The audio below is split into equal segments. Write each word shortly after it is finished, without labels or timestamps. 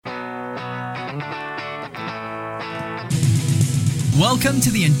Welcome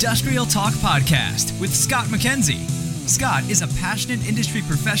to the Industrial Talk Podcast with Scott McKenzie. Scott is a passionate industry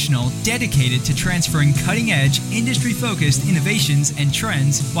professional dedicated to transferring cutting-edge, industry-focused innovations and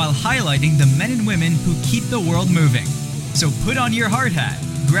trends while highlighting the men and women who keep the world moving. So put on your hard hat,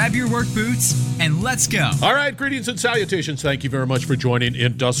 grab your work boots, and let's go. All right, greetings and salutations. Thank you very much for joining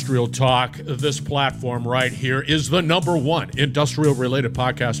Industrial Talk. This platform right here is the number one industrial-related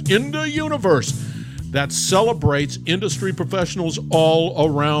podcast in the universe that celebrates industry professionals all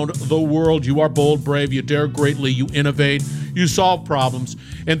around the world. You are bold, brave, you dare greatly, you innovate, you solve problems,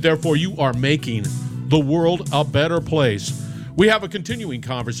 and therefore you are making the world a better place. We have a continuing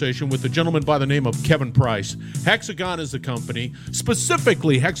conversation with a gentleman by the name of Kevin Price. Hexagon is the company,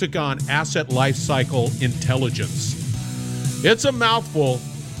 specifically Hexagon Asset Lifecycle Intelligence. It's a mouthful,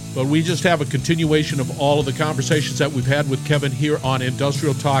 but we just have a continuation of all of the conversations that we've had with Kevin here on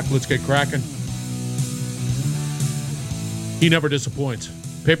Industrial Talk. Let's get cracking. He never disappoints.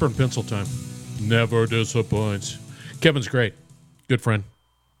 Paper and pencil time. Never disappoints. Kevin's great. Good friend.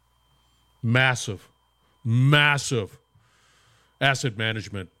 Massive asset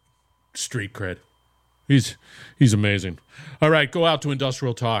management street cred. He's amazing. All right, go out to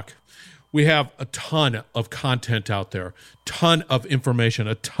Industrial Talk. We have a ton of content out there, ton of information,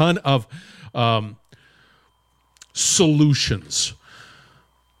 a ton of solutions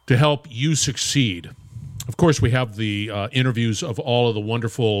to help you succeed. Of course, we have the interviews of all of the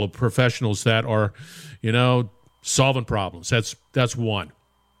wonderful professionals that are, solving problems. That's one.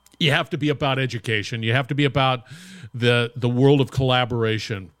 You have to be about education. You have to be about the world of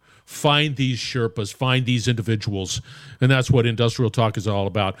collaboration. Find these Sherpas, find these individuals, and that's what Industrial Talk is all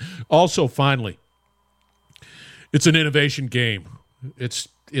about. Also, finally, it's an innovation game. It's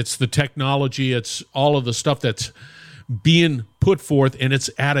the technology. It's all of the stuff that's being put forth, and it's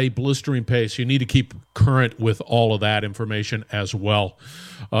at a blistering pace. You need to keep current with all of that information as well.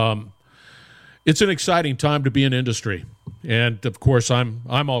 It's an exciting time to be in industry, and of course, I'm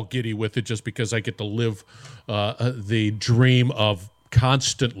all giddy with it just because I get to live the dream of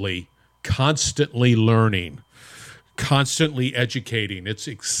constantly learning, constantly educating. It's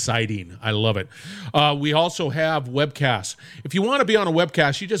exciting. I love it. We also have webcasts. If you want to be on a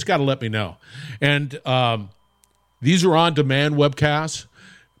webcast, you just got to let me know. And these are on-demand webcasts,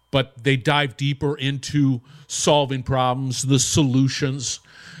 but they dive deeper into solving problems, the solutions,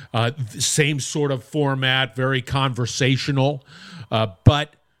 same sort of format, very conversational.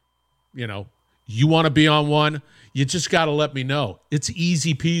 But, you want to be on one, you just got to let me know. It's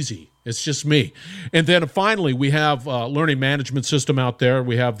easy peasy. It's just me. And then finally, we have a learning management system out there.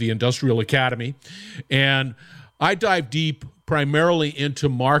 We have the Industrial Academy. And I dive deep primarily into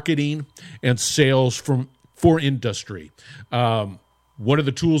marketing and sales for industry. What are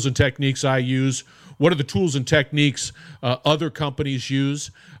the tools and techniques I use? What are the tools and techniques other companies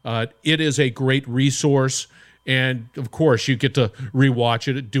use? It is a great resource. And, of course, you get to rewatch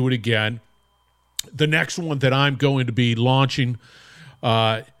it, do it again. The next one that I'm going to be launching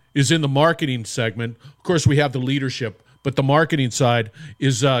is in the marketing segment. Of course, we have the leadership, but the marketing side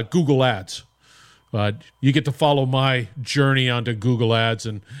is Google Ads. You get to follow my journey onto Google Ads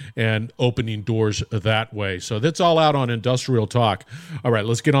and opening doors that way. So that's all out on Industrial Talk. All right,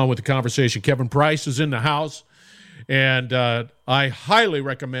 let's get on with the conversation. Kevin Price is in the house, and I highly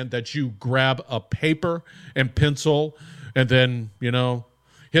recommend that you grab a paper and pencil and then,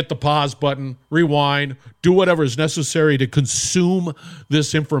 hit the pause button, rewind, do whatever is necessary to consume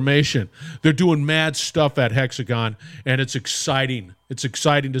this information. They're doing mad stuff at Hexagon, and it's exciting. It's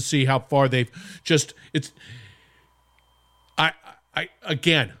exciting to see how far they've just – listen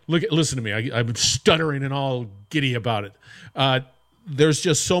to me. I'm stuttering and all giddy about it. There's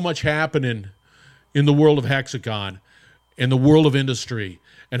just so much happening in the world of Hexagon, in the world of industry,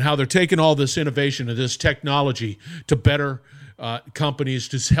 and how they're taking all this innovation and this technology to better – companies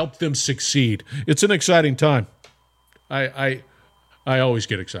to help them succeed. It's an exciting time. I always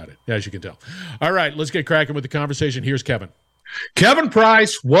get excited, as you can tell. All right, let's get cracking with the conversation. Here's Kevin. Kevin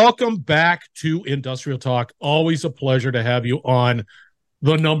Price, welcome back to Industrial Talk. Always a pleasure to have you on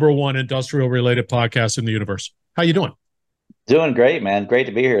the number one industrial-related podcast in the universe. How you doing? Doing great, man. Great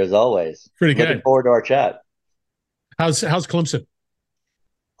to be here, as always. Pretty good. Looking forward to our chat. How's Clemson?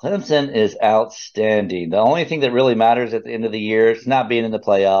 Clemson is outstanding. The only thing that really matters at the end of the year is not being in the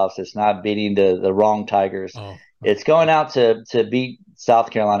playoffs. It's not beating the wrong Tigers. Oh. It's going out to beat South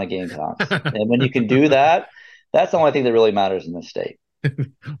Carolina Gamecocks. And when you can do that, that's the only thing that really matters in this state.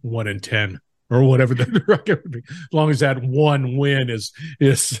 1-10 or whatever the record would be. As long as that one win is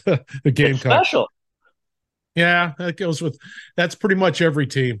the Gamecocks. It's special. Yeah, that's pretty much every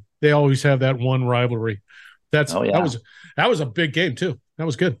team. They always have that one rivalry. Oh yeah, that was a big game too. That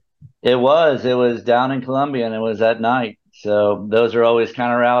was good. it was. It was down in Columbia, and it was at night. So those are always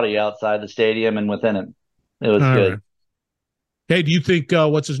kind of rowdy outside the stadium and within it. It was All good. right. Hey, do you think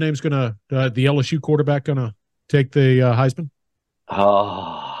what's his name's gonna the LSU quarterback gonna take the Heisman?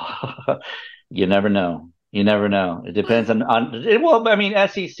 Oh, you never know. You never know. It depends well, I mean, The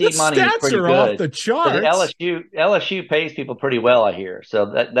SEC money is stats pretty are off good. the But charts. LSU pays people pretty well, I hear.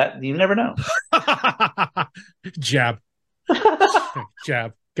 So that you never know. Jab,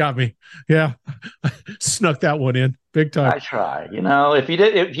 jab, got me. Yeah, snuck that one in big time. I try. If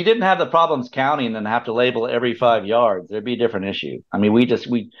you didn't have the problems counting and have to label every 5 yards, there'd be a different issue. I mean, we can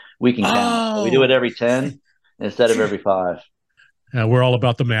count. So we do it Oh, every 10 instead of every 5. yeah, we're all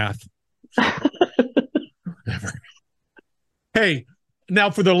about the math. Hey, now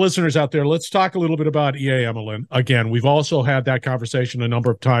for the listeners out there, let's talk a little bit about EAM. Again, we've also had that conversation a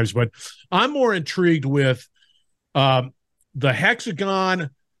number of times, but I'm more intrigued with the Hexagon,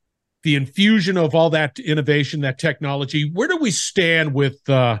 the infusion of all that innovation, that technology. Where do we stand with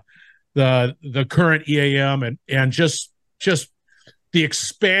the current EAM and just the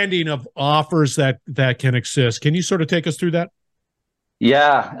expanding of offers that can exist? Can you sort of take us through that?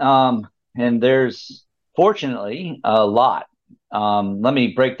 Yeah. And there's fortunately a lot. Let me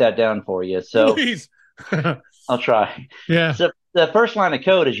break that down for you. So Please. I'll try. Yeah. So the first line of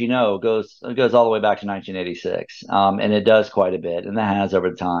code, as you know, goes all the way back to 1986, and it does quite a bit, and that has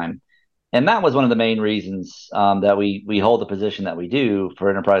over time. And that was one of the main reasons that we hold the position that we do for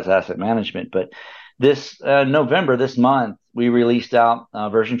enterprise asset management. But this November, this month, we released out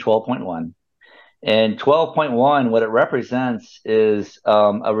version 12.1. And 12.1, what it represents is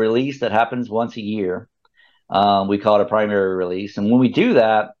a release that happens once a year. We call it a primary release. And when we do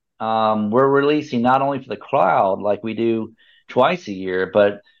that, we're releasing not only for the cloud like we do twice a year,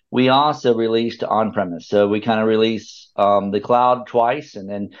 but we also release to on-premise. So we kind of release the cloud twice, and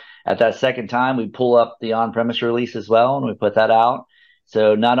then at that second time, we pull up the on-premise release as well, and we put that out.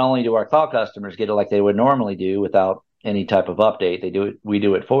 So not only do our cloud customers get it like they would normally do without any type of update, we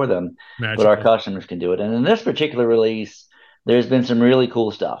do it for them, Magical. but our customers can do it. And in this particular release, there's been some really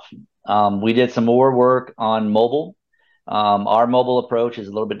cool stuff. We did some more work on mobile. Our mobile approach is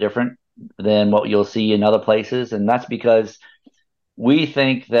a little bit different than what you'll see in other places, and that's because we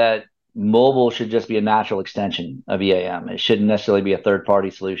think that mobile should just be a natural extension of EAM. It shouldn't necessarily be a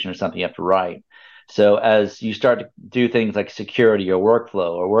third-party solution or something you have to write. So as you start to do things like security or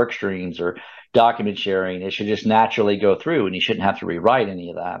workflow or work streams or document sharing, it should just naturally go through, and you shouldn't have to rewrite any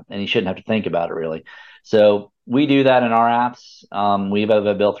of that, and you shouldn't have to think about it really. So we do that in our apps.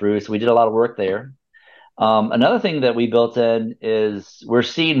 We've built through, so we did a lot of work there. Another thing that we built in is we're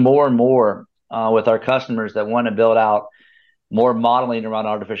seeing more and more with our customers that want to build out more modeling around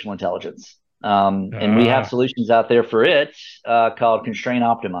artificial intelligence. And we have solutions out there for it called Constraint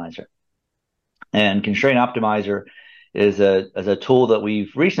Optimizer. And Constraint Optimizer is a tool that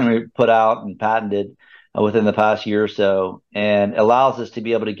we've recently put out and patented within the past year or so, and allows us to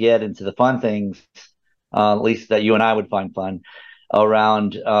be able to get into the fun things, at least that you and I would find fun,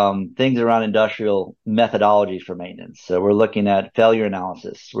 around things around industrial methodologies for maintenance. So we're looking at failure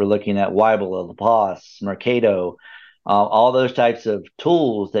analysis. We're looking at Weibull, Laplace, Mercato, all those types of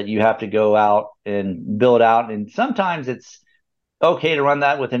tools that you have to go out and build out. And sometimes it's okay to run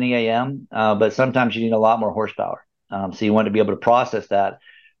that with an EAM, but sometimes you need a lot more horsepower. So you want to be able to process that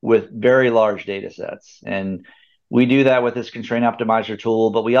with very large data sets. And we do that with this Constraint Optimizer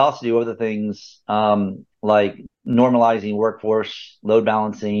tool, but we also do other things like normalizing workforce, load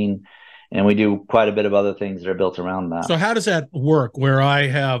balancing, and we do quite a bit of other things that are built around that. So how does that work where I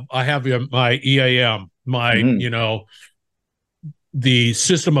have my EAM, the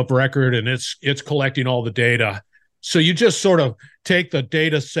system of record, and it's collecting all the data. So you just sort of take the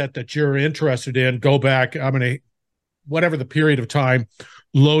data set that you're interested in, go back, whatever the period of time,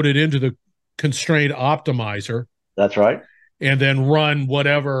 load it into the Constraint Optimizer. That's right. And then run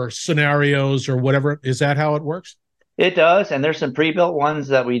whatever scenarios or whatever. Is that how it works? It does. And there's some pre-built ones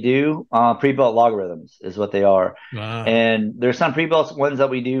that we do. Pre-built logarithms is what they are. And there's some pre-built ones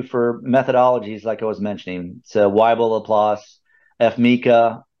that we do for methodologies, like I was mentioning. So Weibull, Laplace,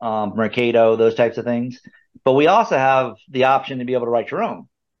 FMICA, Mercato, those types of things. But we also have the option to be able to write your own.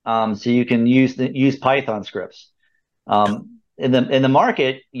 So you can use Python scripts. In the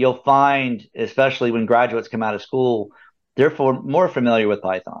market, you'll find, especially when graduates come out of school, they're more familiar with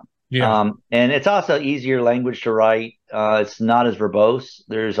Python. Yeah. And it's also easier language to write. It's not as verbose.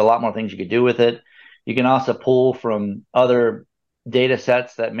 There's a lot more things you could do with it. You can also pull from other data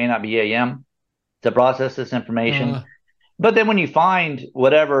sets that may not be EAM to process this information. But then when you find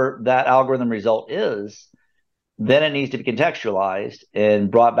whatever that algorithm result is, Then it needs to be contextualized and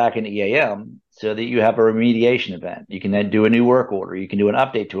brought back into EAM so that you have a remediation event. You can then do a new work order. You can do an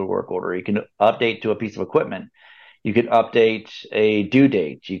update to a work order. You can update to a piece of equipment. You can update a due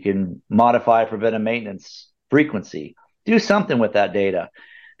date. You can modify preventive maintenance frequency. Do something with that data.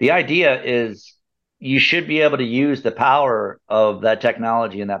 The idea is you should be able to use the power of that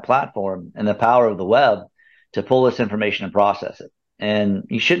technology and that platform and the power of the web to pull this information and process it. And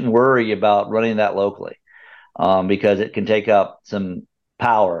you shouldn't worry about running that locally because it can take up some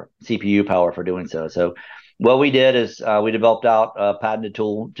power, CPU power for doing so. So what we did is we developed out a patented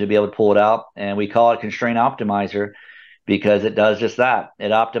tool to be able to pull it out, and we call it Constraint Optimizer because it does just that.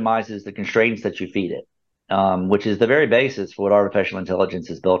 It optimizes the constraints that you feed it, which is the very basis for what artificial intelligence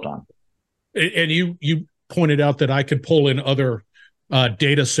is built on. And you pointed out that I could pull in other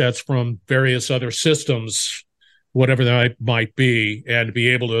data sets from various other systems, whatever that might be, and be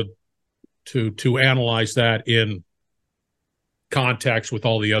able to analyze that in context with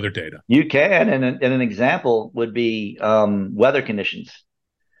all the other data. You can, and an example would be weather conditions.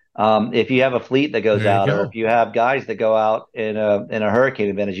 If you have a fleet that goes out, or if you have guys that go out in a hurricane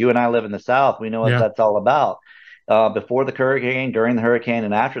event, as you and I live in the South, we know what that's all about. Before the hurricane, during the hurricane,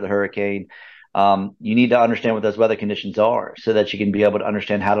 and after the hurricane, you need to understand what those weather conditions are so that you can be able to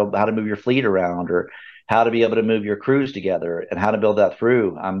understand how to move your fleet around, or how to be able to move your crews together, and how to build that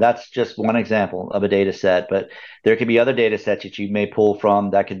through. That's just one example of a data set, but there could be other data sets that you may pull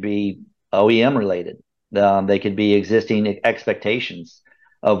from that could be OEM related. They could be existing expectations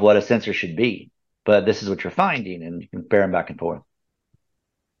of what a sensor should be, but this is what you're finding, and you can compare them back and forth.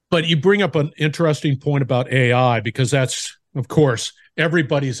 But you bring up an interesting point about AI, because that's, of course,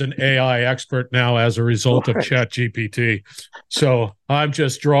 everybody's an AI expert now as a result of ChatGPT. So I'm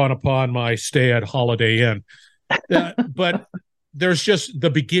just drawing upon my stay at Holiday Inn. But there's just the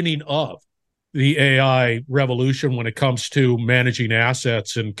beginning of the AI revolution when it comes to managing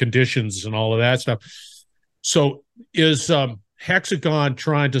assets and conditions and all of that stuff. So is Hexagon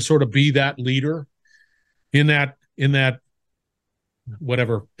trying to sort of be that leader in that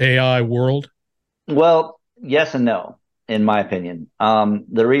whatever AI world? Well, yes and no, in my opinion.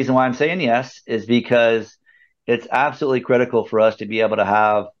 The reason why I'm saying yes is because it's absolutely critical for us to be able to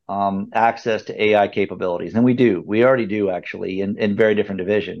have access to AI capabilities. And we already do actually in very different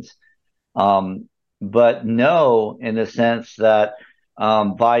divisions. But no, in the sense that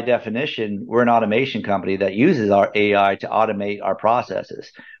by definition, we're an automation company that uses our AI to automate our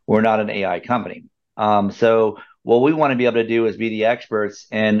processes. We're not an AI company. So what we want to be able to do is be the experts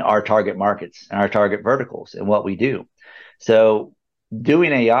in our target markets and our target verticals and what we do. So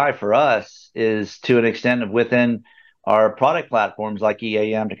doing AI for us is to an extent of within our product platforms like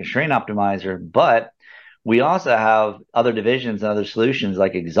EAM to Constraint Optimizer, but we also have other divisions and other solutions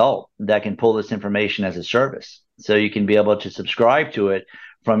like Exalt that can pull this information as a service. So you can be able to subscribe to it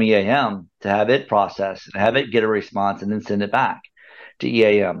from EAM to have it processed and have it get a response and then send it back to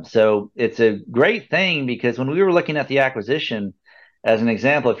EAM. So it's a great thing because when we were looking at the acquisition, as an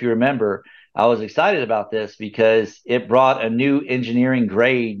example, if you remember, I was excited about this because it brought a new engineering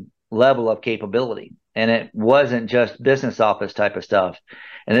grade level of capability, and it wasn't just business office type of stuff.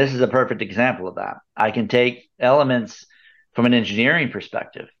 And this is a perfect example of that. I can take elements from an engineering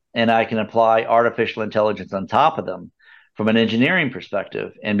perspective, and I can apply artificial intelligence on top of them from an engineering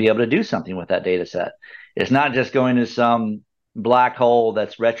perspective and be able to do something with that data set. It's not just going to some black hole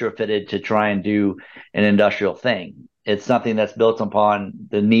that's retrofitted to try and do an industrial thing. It's something that's built upon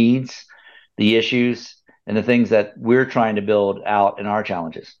the needs, the issues, and the things that we're trying to build out in our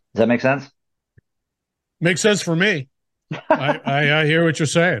challenges. Does that make sense? Makes sense for me. I hear what you're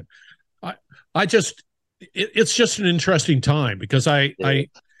saying. It's just an interesting time because I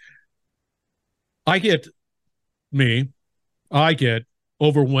get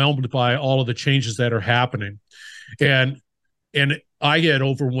overwhelmed by all of the changes that are happening. And I get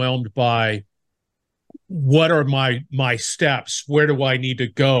overwhelmed by what are my steps? Where do I need to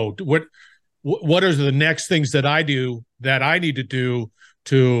go? What are the next things that I need to do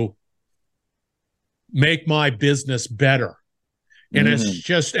to make my business better? And it's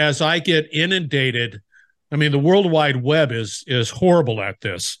just as I get inundated, I mean, the World Wide Web is horrible at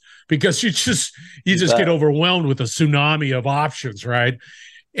this because you just get overwhelmed with a tsunami of options, right?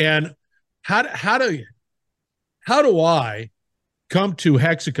 And how do I come to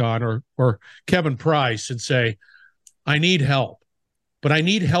Hexagon or Kevin Price and say, I need help, but I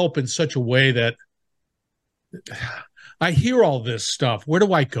need help in such a way that I hear all this stuff. Where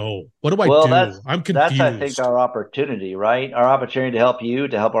do I go? What do I do? I'm confused. That's, I think, our opportunity, right? Our opportunity to help you,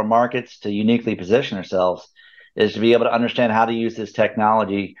 to help our markets, to uniquely position ourselves is to be able to understand how to use this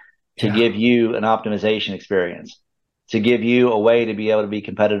technology to give you an optimization experience, to give you a way to be able to be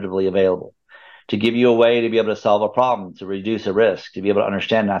competitively available, to give you a way to be able to solve a problem, to reduce a risk, to be able to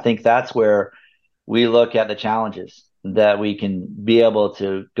understand. And I think that's where we look at the challenges that we can be able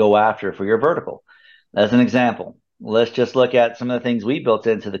to go after for your vertical. As an example, let's just look at some of the things we built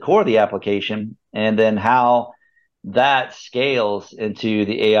into the core of the application and then how that scales into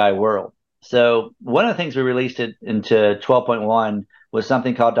the AI world. So one of the things we released it into 12.1 was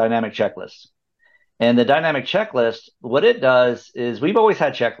something called dynamic checklists. And the dynamic checklist, what it does is we've always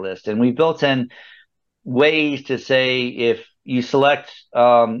had checklists, and we've built in ways to say if you select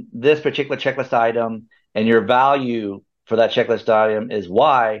this particular checklist item and your value for that checklist item is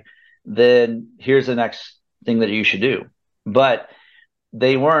Y, then here's the next thing that you should do. But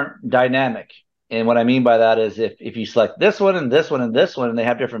they weren't dynamic. And what I mean by that is if you select this one and this one and this one, and they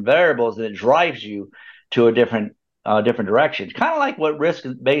have different variables, then it drives you to a different direction. Kind of like what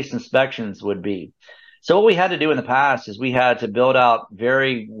risk-based inspections would be. So what we had to do in the past is we had to build out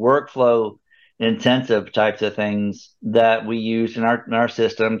very workflow intensive types of things that we used in our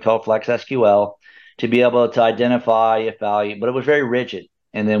system called Flex SQL to be able to identify a value, but it was very rigid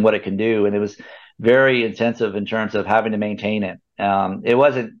and then what it can do. And it was very intensive in terms of having to maintain it. It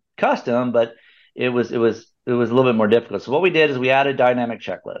wasn't custom, but it was a little bit more difficult. So what we did is we added dynamic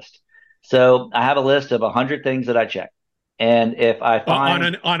checklist. So I have a list of 100 things that I check. And if I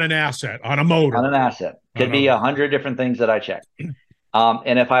find on an asset, on a motor, on an asset, could be 100 different things that I check.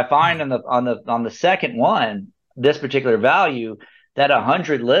 And if I find on the second one, this particular value, that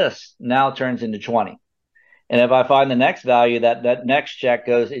 100 list now turns into 20. And if I find the next value, that next check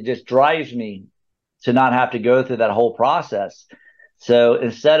goes, it just drives me to not have to go through that whole process. So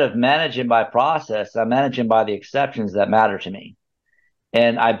instead of managing by process, I'm managing by the exceptions that matter to me.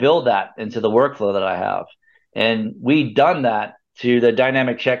 And I build that into the workflow that I have. And we've done that to the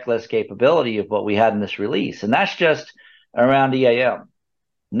dynamic checklist capability of what we had in this release. And that's just around EAM.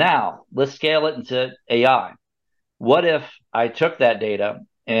 Now, let's scale it into AI. What if I took that data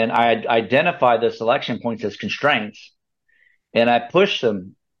and I identified the selection points as constraints and I pushed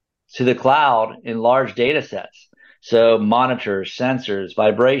them to the cloud in large data sets? So monitors, sensors,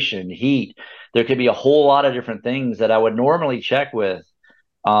 vibration, heat. There could be a whole lot of different things that I would normally check with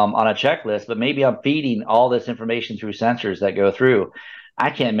on a checklist, but maybe I'm feeding all this information through sensors that go through. I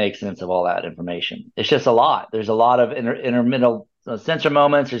can't make sense of all that information. It's just a lot. There's a lot of intermittent sensor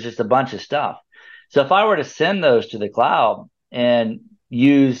moments. There's just a bunch of stuff. So if I were to send those to the cloud and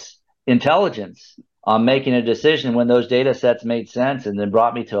use intelligence on making a decision when those data sets made sense and then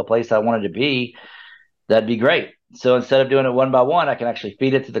brought me to a place I wanted to be, that'd be great. So instead of doing it one by one, I can actually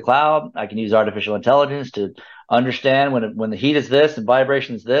feed it to the cloud. I can use artificial intelligence to understand when the heat is this and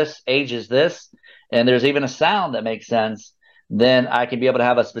vibration is this, age is this, and there's even a sound that makes sense. Then I can be able to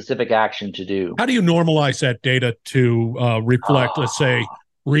have a specific action to do. How do you normalize that data to reflect, let's say,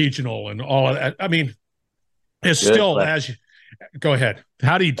 regional and all of that? I mean, it's still as you go ahead.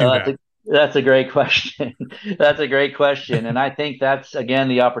 How do you do that? That's a great question. That's a great question. And I think that's, again,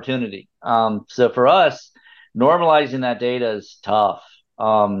 the opportunity. So for us, normalizing that data is tough.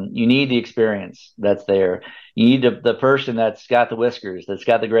 You need the experience that's there. You need the person that's got the whiskers, that's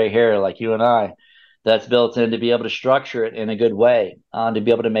got the gray hair like you and I, that's built in to be able to structure it in a good way, to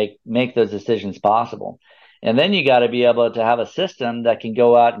be able to make those decisions possible. And then you got to be able to have a system that can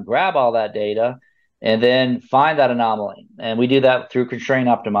go out and grab all that data and then find that anomaly. And we do that through Constraint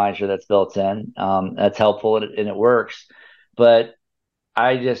Optimizer that's built in. That's helpful and it works. But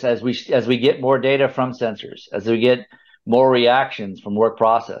as we get more data from sensors, as we get more reactions from work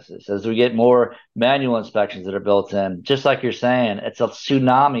processes, as we get more manual inspections that are built in, just like you're saying, it's a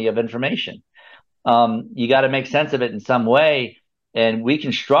tsunami of information. You got to make sense of it in some way. And we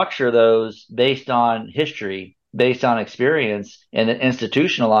can structure those based on history, based on experience, and then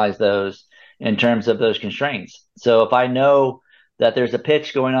institutionalize those in terms of those constraints. So if I know that there's a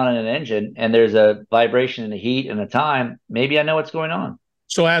pitch going on in an engine and there's a vibration and a heat and a time, maybe I know what's going on.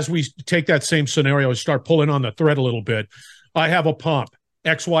 So as we take that same scenario and start pulling on the thread a little bit, I have a pump,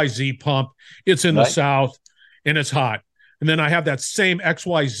 XYZ pump. It's in the south and it's hot. And then I have that same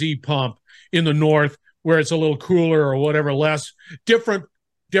XYZ pump in the north where it's a little cooler or whatever, less different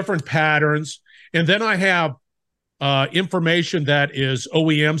patterns. And then I have information that is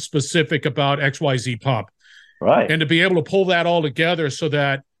OEM specific about XYZ pump. Right. And to be able to pull that all together so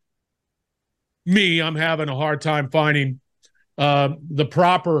that I'm having a hard time finding the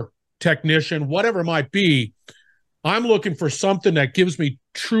proper technician, whatever it might be. I'm looking for something that gives me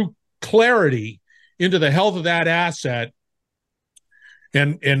true clarity into the health of that asset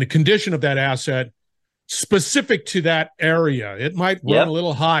and the condition of that asset specific to that area. It might run a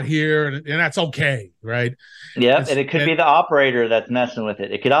little hot here, and that's okay, right? Yep, and it could be the operator that's messing with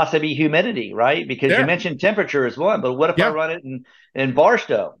it. It could also be humidity, right? Because you mentioned temperature is one, but what if I run it in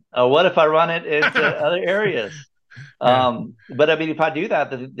Barstow? Or what if I run it into other areas? But I mean, if I do that,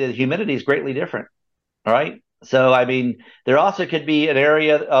 the humidity is greatly different, right? So, I mean, there also could be an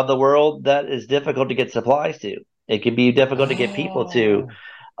area of the world that is difficult to get supplies to. It could be difficult to get people to.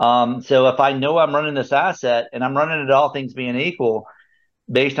 So if I know I'm running this asset and I'm running it all things being equal,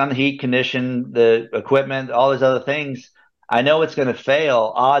 based on the heat condition, the equipment, all those other things, I know it's going to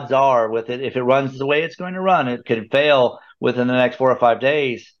fail. Odds are with it, if it runs the way it's going to run, it could fail within the next 4 or 5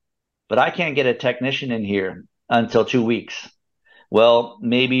 days. But I can't get a technician in here until 2 weeks. Well,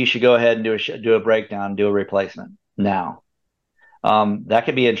 maybe you should go ahead and do a breakdown, do a replacement now. That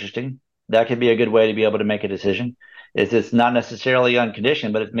could be interesting. That could be a good way to be able to make a decision. It's not necessarily on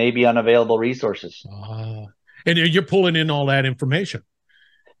condition, but it may be unavailable resources. And you're pulling in all that information.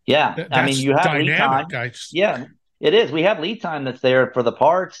 Yeah. I mean, you have dynamic, lead time. Guys. Yeah, it is. We have lead time that's there for the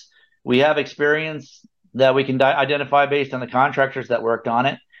parts. We have experience that we can identify based on the contractors that worked on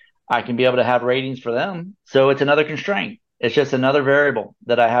it. I can be able to have ratings for them. So it's another constraint. It's just another variable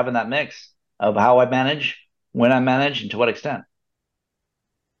that I have in that mix of how I manage, when I manage, and to what extent.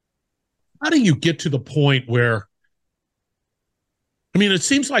 How do you get to the point where, I mean, it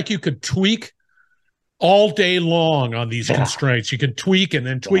seems like you could tweak all day long on these constraints. You can tweak and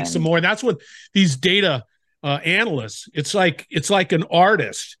then tweak some more. And that's what these data analysts, it's like an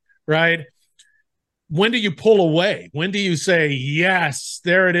artist, right? When do you pull away? When do you say, yes,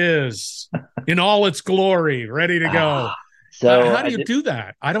 there it is in all its glory, ready to go? So how do you do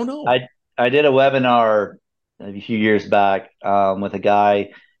that? I don't know. I did a webinar a few years back with a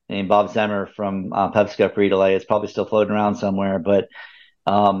guy named Bob Zemmer from PepsiCo Frito-Lay. It's probably still floating around somewhere, but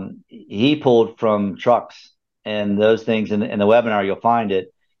he pulled from trucks and those things in the webinar. You'll find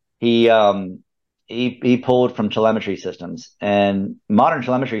it. He pulled from telemetry systems, and modern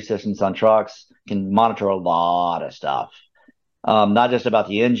telemetry systems on trucks can monitor a lot of stuff. Not just about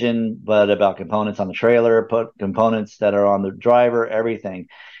the engine, but about components on the trailer, components that are on the driver, everything.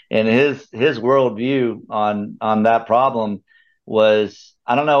 And his worldview on that problem was,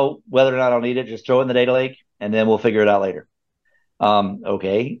 I don't know whether or not I'll need it, just throw it in the data lake and then we'll figure it out later.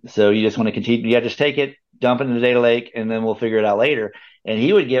 Okay, so you just want to continue, just take it, dump it in the data lake, and then we'll figure it out later. And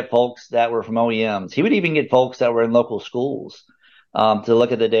he would get folks that were from OEMs. He would even get folks that were in local schools to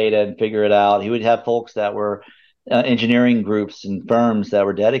look at the data and figure it out. He would have folks that were engineering groups and firms that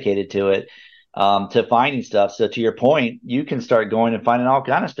were dedicated to it, to finding stuff. So to your point, you can start going and finding all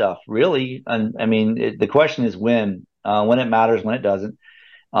kind of stuff, really. And I mean, the question is when it matters, when it doesn't.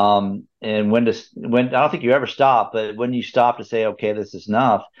 And when I don't think you ever stop, but when you stop to say, okay, this is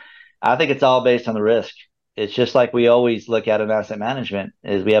enough, I think it's all based on the risk. It's just like we always look at in asset management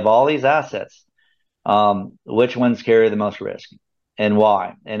is we have all these assets. Which ones carry the most risk and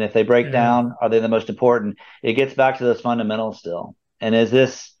why? And if they break down, are they the most important? It gets back to those fundamentals still. And is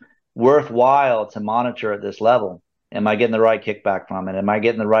this worthwhile to monitor at this level? Am I getting the right kickback from it? Am I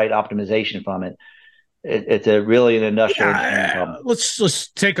getting the right optimization from it? It's really an industrial engineering problem. Let's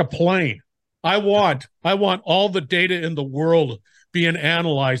take a plane. I want all the data in the world being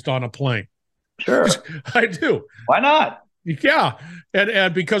analyzed on a plane. Sure. I do. Why not? Yeah.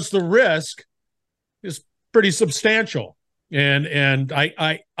 And because the risk is pretty substantial. And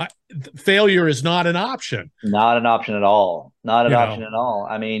I failure is not an option. Not an option at all. Not an option at all.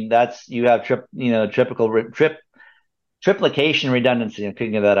 I mean, you have triplication redundancy. I'm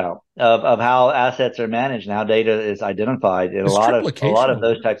picking that out of how assets are managed and how data is identified in a lot of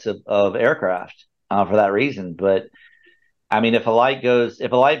those types of aircraft for that reason. But I mean, if a light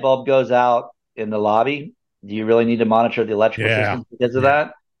bulb goes out in the lobby, do you really need to monitor the electrical system because of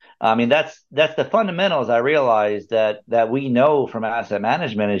that? I mean, that's the fundamentals. I realize that we know from asset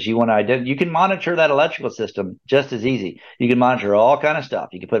management is you can monitor that electrical system just as easy. You can monitor all kind of stuff.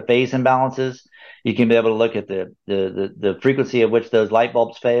 You can put phase imbalances. You can be able to look at the frequency of which those light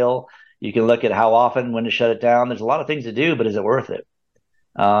bulbs fail. You can look at how often, when to shut it down. There's a lot of things to do, but is it worth it?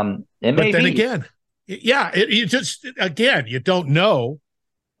 Again, you don't know.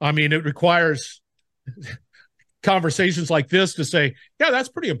 I mean, it requires conversations like this to say, yeah, that's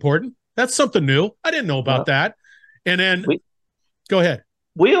pretty important. That's something new. I didn't know about that. And then go ahead.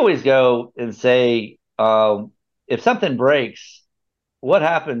 We always go and say, if something breaks, what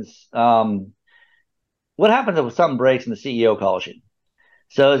happens? What happens if something breaks and the CEO calls you?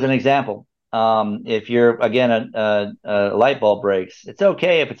 So as an example, if you're, again, a light bulb breaks, it's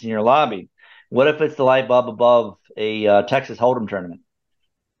okay if it's in your lobby. What if it's the light bulb above a Texas Hold'em tournament?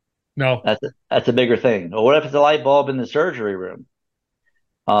 No. That's a bigger thing. Or what if it's a light bulb in the surgery room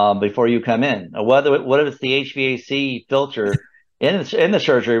before you come in? Or what if it's the HVAC filter in the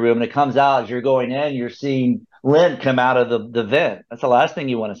surgery room and it comes out as you're going in, you're seeing lint come out of the vent. That's the last thing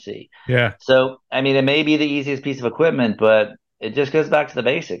you want to see. Yeah. So, I mean, it may be the easiest piece of equipment, but it just goes back to the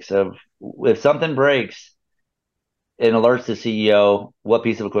basics of if something breaks, it alerts the CEO, what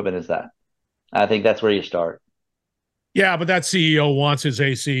piece of equipment is that? I think that's where you start. Yeah, but that CEO wants his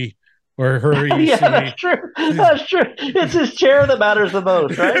AC or her AC. Yeah, that's true. That's true. It's his chair that matters the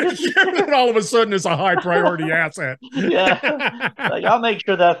most, right? That all of a sudden is a high priority asset. Yeah. Like, I'll make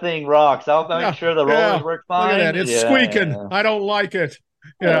sure that thing rocks. I'll make sure the rollers work fine. Look at that. It's squeaking. I don't like it.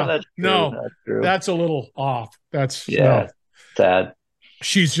 Yeah. That's true. No, that's true. That's a little off. That's sad.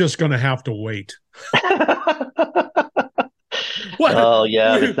 She's just going to have to wait. What? Oh,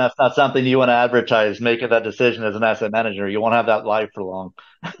 yeah. That's not something you want to advertise, making that decision as an asset manager. You won't have that life for long.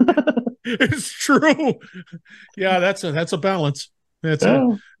 It's true. Yeah, that's a balance. We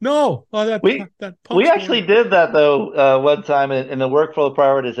actually did that, though, one time in the workflow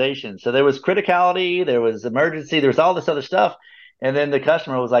prioritization. So there was criticality, there was emergency, there was all this other stuff. And then the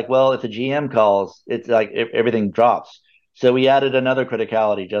customer was like, well, if the GM calls, it's like everything drops. So we added another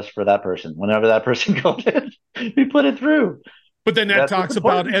criticality just for that person. Whenever that person called in, we put it through. But then that talks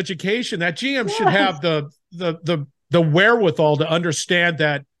about education. That GM should have the wherewithal to understand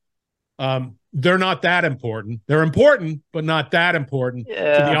that they're not that important. They're important, but not that important to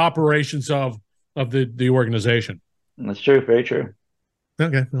the operations of the organization. That's true. Very true.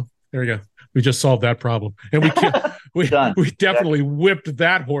 Okay. Well, there you go. We just solved that problem, and we definitely whipped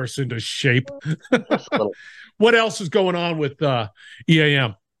that horse into shape. What else is going on with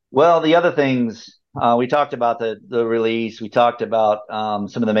EAM? Well, the other things we talked about the release. We talked about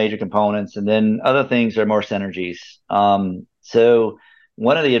some of the major components, and then other things are more synergies. So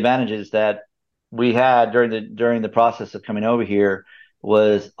one of the advantages that we had during the process of coming over here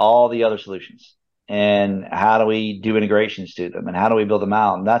was all the other solutions. And how do we do integrations to them, and how do we build them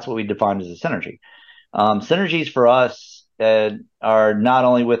out? And that's what we defined as a synergy. Synergies for us are not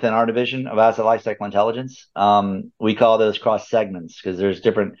only within our division of asset lifecycle intelligence. We call those cross segments because there's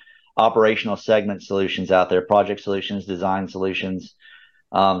different operational segment solutions out there: project solutions, design solutions,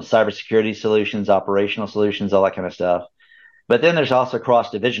 cybersecurity solutions, operational solutions, all that kind of stuff. But then there's also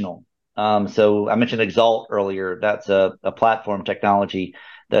cross divisional. So I mentioned Exalt earlier. That's a platform technology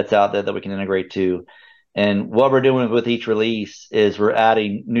that's out there that we can integrate to. And what we're doing with each release is we're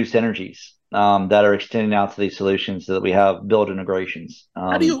adding new synergies that are extending out to these solutions so that we have build integrations.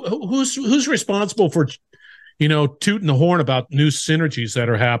 Who's responsible for, tooting the horn about new synergies that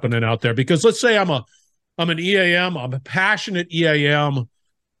are happening out there? Because let's say I'm an EAM, I'm a passionate EAM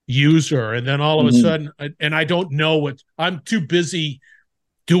user, and then all of a sudden, and I don't know what, I'm too busy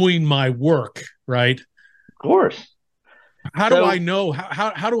doing my work, right? Of course. How do I know?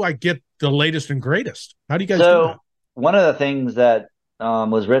 How do I get the latest and greatest? How do you guys do that? One of the things that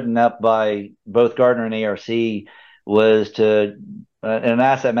was written up by both Gartner and ARC was to an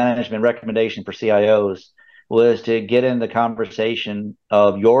asset management recommendation for CIOs was to get in the conversation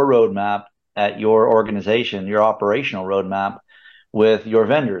of your roadmap at your organization, your operational roadmap, with your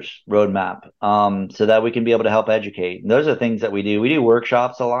vendors' roadmap, so that we can be able to help educate. And those are things that we do. We do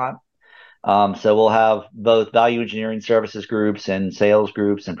workshops a lot. So we'll have both value engineering services groups and sales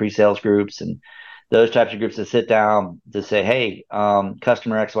groups and pre-sales groups and those types of groups that sit down to say, hey,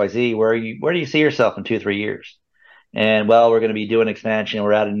 customer XYZ, where do you see yourself in 2-3 years? And well, we're going to be doing expansion.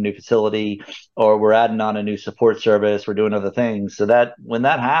 We're adding a new facility, or we're adding on a new support service. We're doing other things. So that when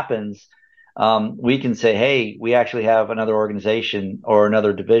that happens, we can say, hey, we actually have another organization or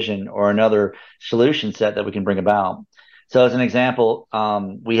another division or another solution set that we can bring about. So as an example,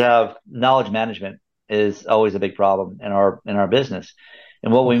 we have knowledge management is always a big problem in our business.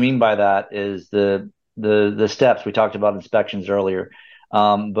 And what we mean by that is the steps. We talked about inspections earlier.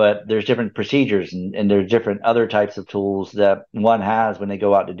 But there's different procedures and there's different other types of tools that one has when they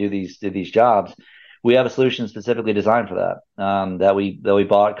go out to do these jobs. We have a solution specifically designed for that, that we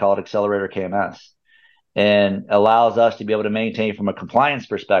bought called Accelerator KMS, and allows us to be able to maintain from a compliance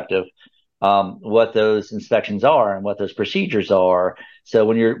perspective what those inspections are and what those procedures are. So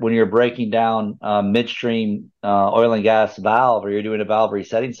when you're breaking down midstream oil and gas valve, or you're doing a valve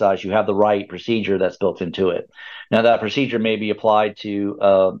resetting size, you have the right procedure that's built into it. Now that procedure may be applied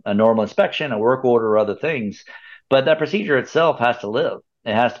to a normal inspection, a work order, or other things, but that procedure itself has to live.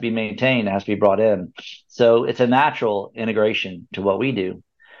 It has to be maintained. It has to be brought in. So it's a natural integration to what we do.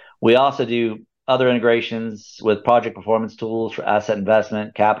 We also do other integrations with project performance tools for asset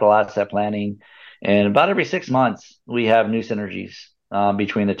investment, capital asset planning. And about every 6 months, we have new synergies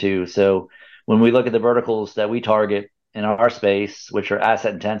between the two. So when we look at the verticals that we target in our space, which are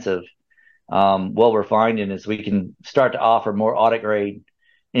asset intensive, what we're finding is we can start to offer more audit grade,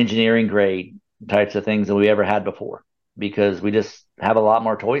 engineering grade types of things than we ever had before, because we just have a lot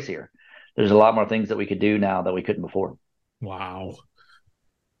more toys here. There's a lot more things that we could do now that we couldn't before. Wow.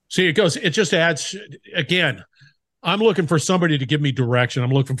 See, it just adds, again, I'm looking for somebody to give me direction.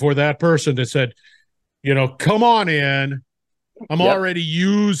 I'm looking for that person that said, come on in. I'm already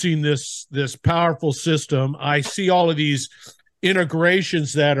using this powerful system. I see all of these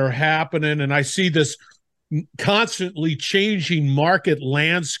integrations that are happening, and I see this constantly changing market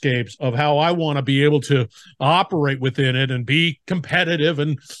landscapes of how I want to be able to operate within it and be competitive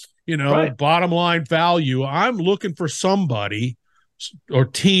and, bottom line value. I'm looking for somebody or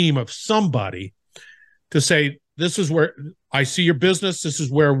team of somebody to say, this is where I see your business. This is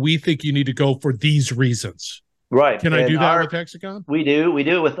where we think you need to go for these reasons. Right. Can I do that with Hexagon? We do. We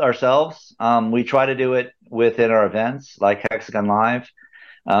do it with ourselves. We try to do it within our events like Hexagon Live.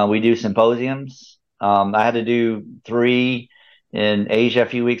 We do symposiums. I had to do 3 in Asia a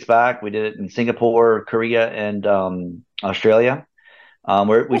few weeks back. We did it in Singapore, Korea, and Australia.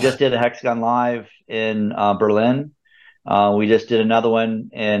 We just did a Hexagon Live in Berlin. We just did another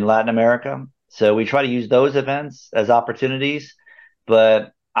one in Latin America. So we try to use those events as opportunities.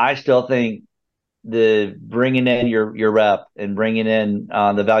 But I still think the bringing in your rep and bringing in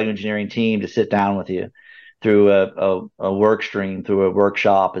the value engineering team to sit down with you through a work stream, through a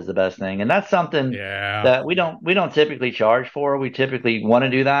workshop is the best thing. And that's something that we don't typically charge for. We typically want to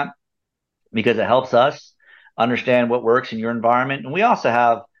do that because it helps us understand what works in your environment. And we also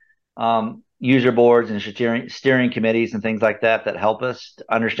have user boards and steering committees and things like that help us to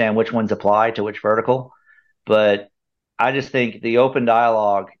understand which ones apply to which vertical. But I just think the open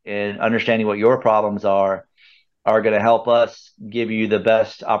dialogue and understanding what your problems are going to help us give you the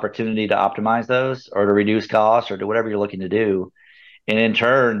best opportunity to optimize those or to reduce costs or do whatever you're looking to do. And in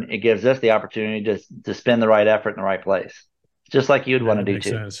turn, it gives us the opportunity to spend the right effort in the right place, just like you'd want to do too.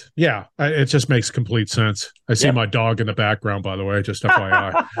 Sense. Yeah, it just makes complete sense. I see my dog in the background, by the way, just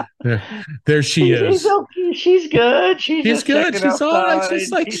FYI. There she is. She's good. She's good. She's all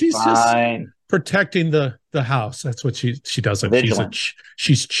right. She's just protecting the house. That's what she doesn't.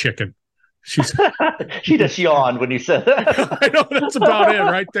 She's chicken. She just yawned when you said that. I know, that's about it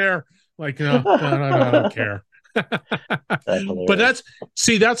right there. Like, no, I don't care. But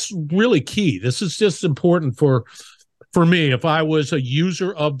that's really key. This is just important for me. If I was a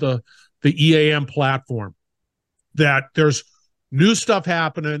user of the EAM platform, that there's new stuff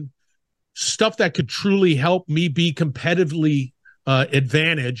happening, stuff that could truly help me be competitively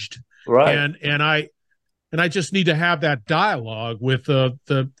advantaged. Right. And I just need to have that dialogue with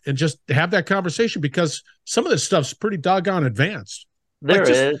and just have that conversation, because some of this stuff's pretty doggone advanced. There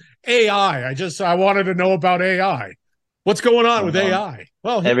is AI. I wanted to know about AI. What's going on with AI?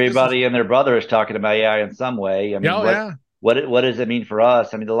 Well, everybody and their brother is talking about AI in some way. I mean, what does it mean for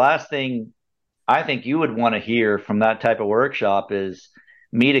us? I mean, the last thing I think you would want to hear from that type of workshop is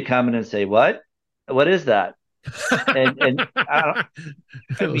me to come in and say, "What is that?" and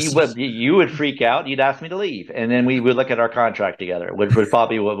you would freak out. You'd ask me to leave, and then we would look at our contract together, which would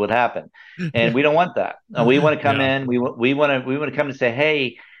probably what would happen. And we don't want that. We want to come in. We want to come and say,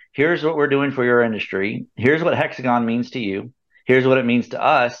 "Hey, here's what we're doing for your industry. Here's what Hexagon means to you. Here's what it means to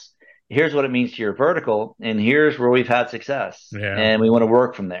us. Here's what it means to your vertical, and here's where we've had success." And we want to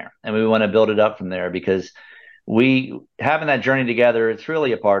work from there, and we want to build it up from there, because having that journey together, it's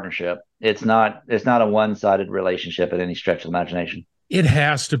really a partnership. It's not a one-sided relationship at any stretch of the imagination. It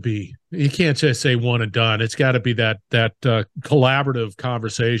has to be. You can't just say one and done. It's got to be that collaborative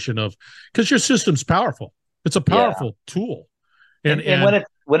conversation because your system's powerful. It's a powerful tool. And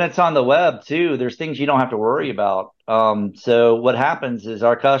when it's on the web too, there's things you don't have to worry about. So what happens is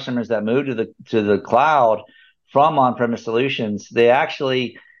our customers that move to the cloud from on-premise solutions, they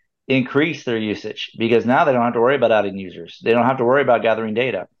actually increase their usage, because now they don't have to worry about adding users. They don't have to worry about gathering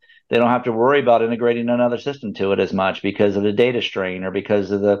data. They don't have to worry about integrating another system to it as much because of the data strain or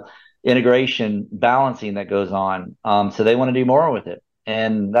because of the integration balancing that goes on. So they want to do more with it.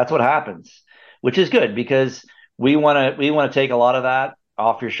 And that's what happens, which is good, because we want to take a lot of that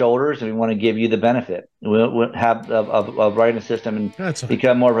off your shoulders, and we want to give you the benefit. We'll have of writing a system and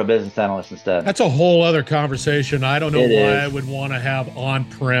become more of a business analyst instead. That's a whole other conversation. I don't know why I would want to have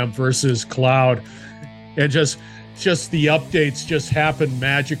on-prem versus cloud, and just the updates just happen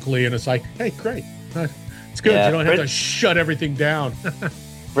magically, and it's like, hey, great, it's good. You don't have to shut everything down.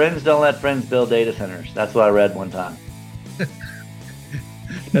 Friends don't let friends build data centers. That's what I read one time.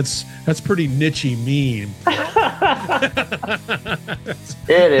 That's pretty niche-y mean.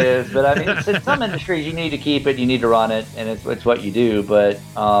 It is, but I mean, in some industries you need to keep it, you need to run it, and it's what you do. But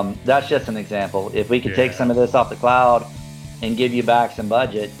that's just an example. If we could take some of this off the cloud and give you back some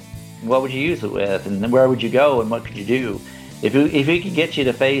budget, what would you use it with, and where would you go, and what could you do? If we could get you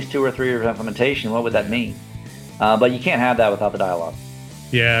to phase 2 or 3 of implementation, what would that mean? But you can't have that without the dialogue.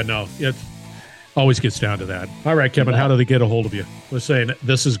 Yeah, no, it always gets down to that. All right, Kevin, how do they get a hold of you? We're saying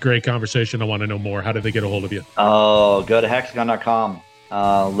this is great conversation. I want to know more. How do they get a hold of you? Oh, go to hexagon.com.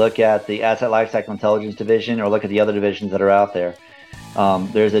 Look at the Asset Lifecycle Intelligence division, or look at the other divisions that are out there.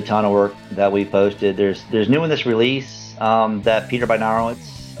 There's a ton of work that we posted. There's new in this release that Peter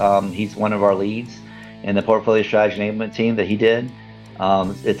Bynarowitz, he's one of our leads in the portfolio strategy enablement team that he did.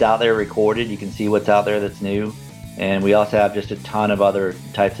 It's out there recorded. You can see what's out there that's new. And we also have just a ton of other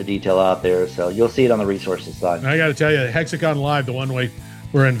types of detail out there. So you'll see it on the resources side. I got to tell you, Hexagon Live, the one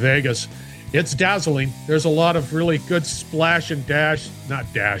we're in Vegas, it's dazzling. There's a lot of really good splash and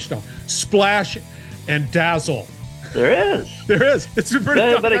dazzle. There is. It's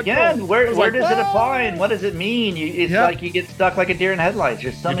pretty. But again, where does it apply and what does it mean? It's like you get stuck like a deer in headlights.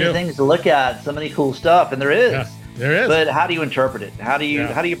 There's so many things to look at, so many cool stuff, and there is. Yeah, there is. But how do you interpret it? How do you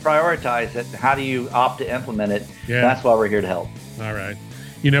prioritize it? How do you opt to implement it? Yeah. That's why we're here to help. All right.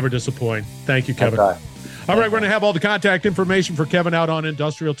 You never disappoint. Thank you, Kevin. All right, we're going to have all the contact information for Kevin out on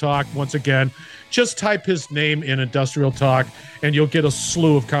Industrial Talk. Once again, just type his name in Industrial Talk, and you'll get a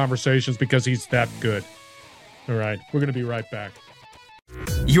slew of conversations because he's that good. All right, we're going to be right back.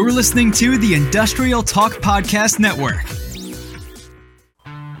 You're listening to the Industrial Talk Podcast Network.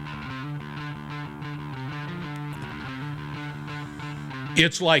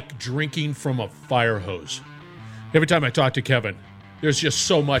 It's like drinking from a fire hose. Every time I talk to Kevin, there's just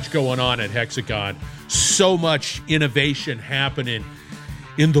so much going on at Hexagon, so much innovation happening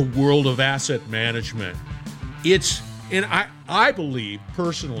in the world of asset management. And I believe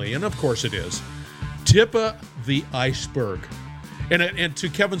personally, and of course it is, tip of the iceberg. And to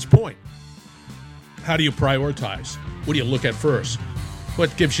Kevin's point, how do you prioritize? What do you look at first?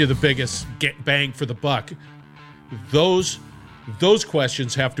 What gives you the biggest bang for the buck? Those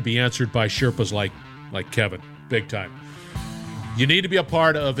questions have to be answered by Sherpas like Kevin, big time. You need to be a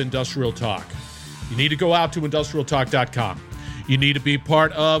part of Industrial Talk. You need to go out to industrialtalk.com. You need to be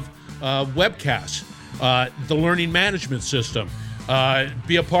part of webcasts, the learning management system,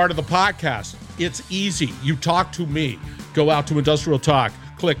 be a part of the podcast. It's easy. You talk to me. Go out to Industrial Talk.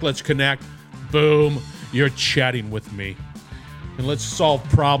 Click Let's Connect. Boom. You're chatting with me. And let's solve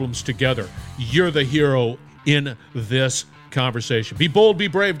problems together. You're the hero in this conversation. Be bold, be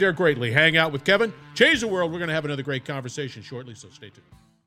brave, dare greatly. Hang out with Kevin. Change the world. We're going to have another great conversation shortly, so stay tuned.